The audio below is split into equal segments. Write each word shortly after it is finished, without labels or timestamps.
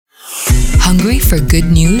Hungry for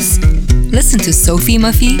good news? Listen to Sophie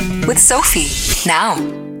Muffy with Sophie now.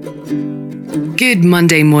 Good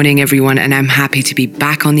Monday morning, everyone, and I'm happy to be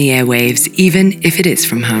back on the airwaves, even if it is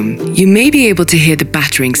from home. You may be able to hear the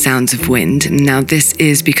battering sounds of wind. Now, this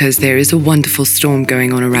is because there is a wonderful storm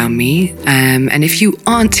going on around me, and if you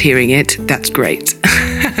aren't hearing it, that's great.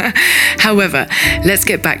 However, let's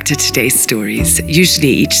get back to today's stories. Usually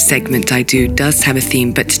each segment I do does have a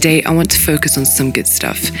theme, but today I want to focus on some good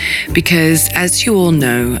stuff because, as you all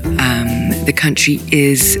know, the country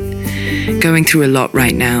is going through a lot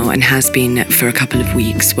right now and has been for a couple of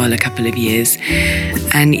weeks, well, a couple of years.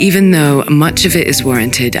 And even though much of it is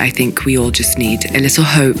warranted, I think we all just need a little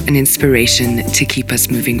hope and inspiration to keep us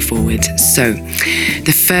moving forward. So,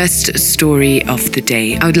 the first story of the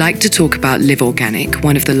day, I would like to talk about Live Organic,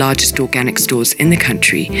 one of the largest organic stores in the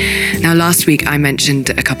country. Now, last week I mentioned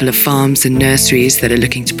a couple of farms and nurseries that are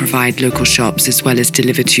looking to provide local shops as well as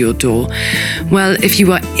deliver to your door. Well, if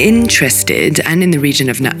you are interested and in the region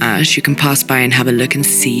of Na'ash, you can pass by and have a look and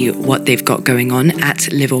see what they've got going on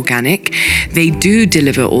at Live Organic. They do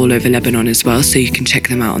deliver all over Lebanon as well, so you can check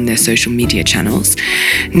them out on their social media channels.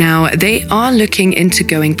 Now, they are looking into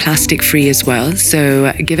going plastic free as well.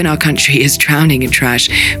 So given our country is drowning in trash,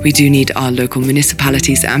 we do need our local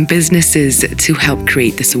municipalities and businesses to help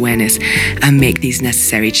create this awareness and make these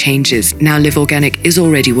necessary changes. Now, Live Organic is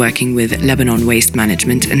already working with Lebanon Waste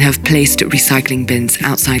Management and have placed recycling bins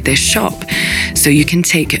outside their shop, so you can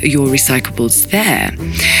take your recyclables there.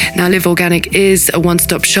 Now, Live Organic is a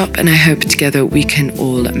one-stop shop, and I hope together we can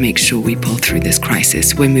all make sure we pull through this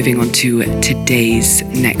crisis. We're moving on to today's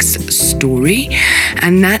next story,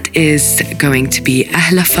 and that is going to be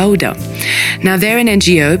Ahla Fawda. Now, they're an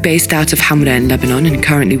NGO based out of Hamra in Lebanon and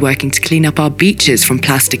currently working to clean up our beaches from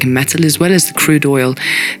plastic and metal, as well as the crude oil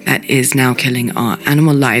that is now killing our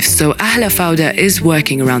animal life. So Ahla Fawda is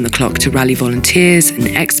working around the clock to rally volunteers and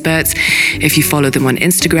experts. If you follow them on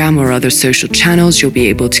Instagram or other social channels, you'll be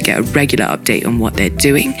able to get a regular update on what they're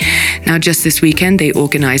doing. Now, just this weekend, they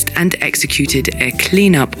organized and executed a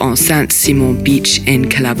cleanup on Saint-Simon Beach in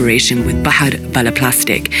collaboration with Bahar Bala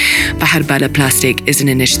Plastic. Bahar Bala Plastic is an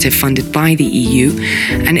initiative funded by the EU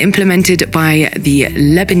and implemented by the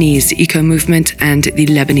Lebanese Eco Movement and the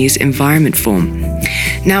Lebanese Environment Forum.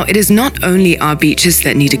 Now, it is not only our beaches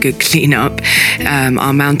that need a good cleanup,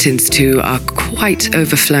 our mountains too are quite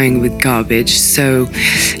overflowing with garbage, so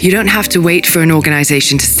you don't have to wait for an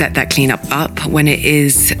organization to set that cleanup up when it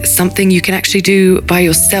is something you can actually do by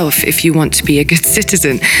yourself if you want to be a good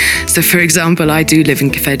citizen. So, for example, I do live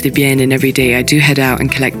in Kfar Dibien, and every day I do head out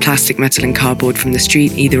and collect plastic, metal and cardboard from the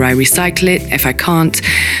street. Either I recycle it, if I can't,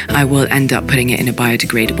 I will end up putting it in a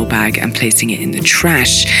biodegradable bag and placing it in the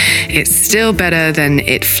trash. It's still better than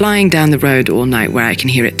it flying down the road all night where I can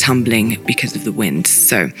hear it tumbling because of the wind.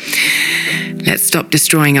 So let's stop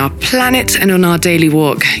destroying our planet. And on our daily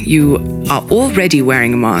walk, you are already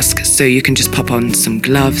wearing a mask, so you can just pop on some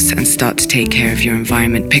gloves and start to take care of your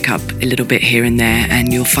environment. Pick up a little bit here and there,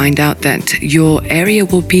 and you'll find out that your area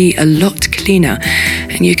will be a lot cleaner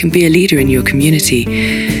and you can be a leader in your community.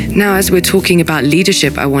 Now, as we're talking about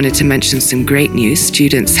leadership, I wanted to mention some great news.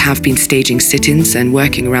 Students have been staging sit-ins and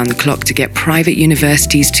working around the clock to get private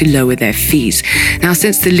universities to lower their fees. Now,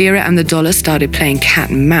 since the lira and the dollar started playing cat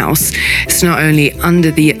and mouse, it's not only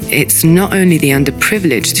the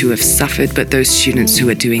underprivileged who have suffered, but those students who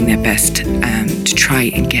are doing their best to try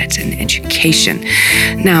and get an education.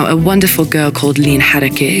 Now, a wonderful girl called Lien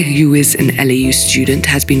Harake, who is an LAU student,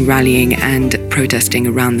 has been rallying and protesting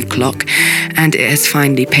around the clock, and it has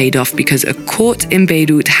finally paid off because a court in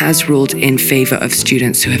Beirut has ruled in favor of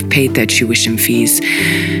students who have paid their tuition fees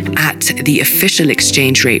at the official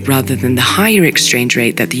exchange rate rather than the higher exchange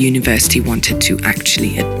rate that the university wanted to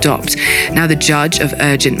actually adopt. Now, the judge of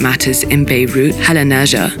urgent matters in Beirut, Hala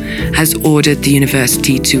Naja, has ordered the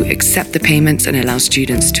university to accept the payments and allow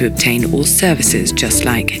students to obtain all services just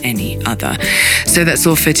like any other. So that's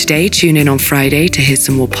all for today. Tune in on Friday to hear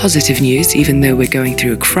some more positive news. Even though we're going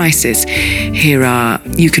through a crisis,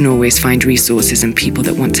 you can always find resources and people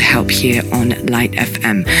that want to help here on Light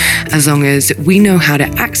FM. As long as we know how to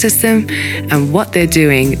access them and what they're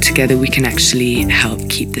doing, together we can actually help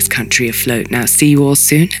keep this country afloat. Now, see you all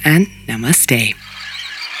soon, and namaste.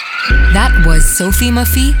 That was Sophie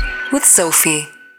Muffy with Sophie.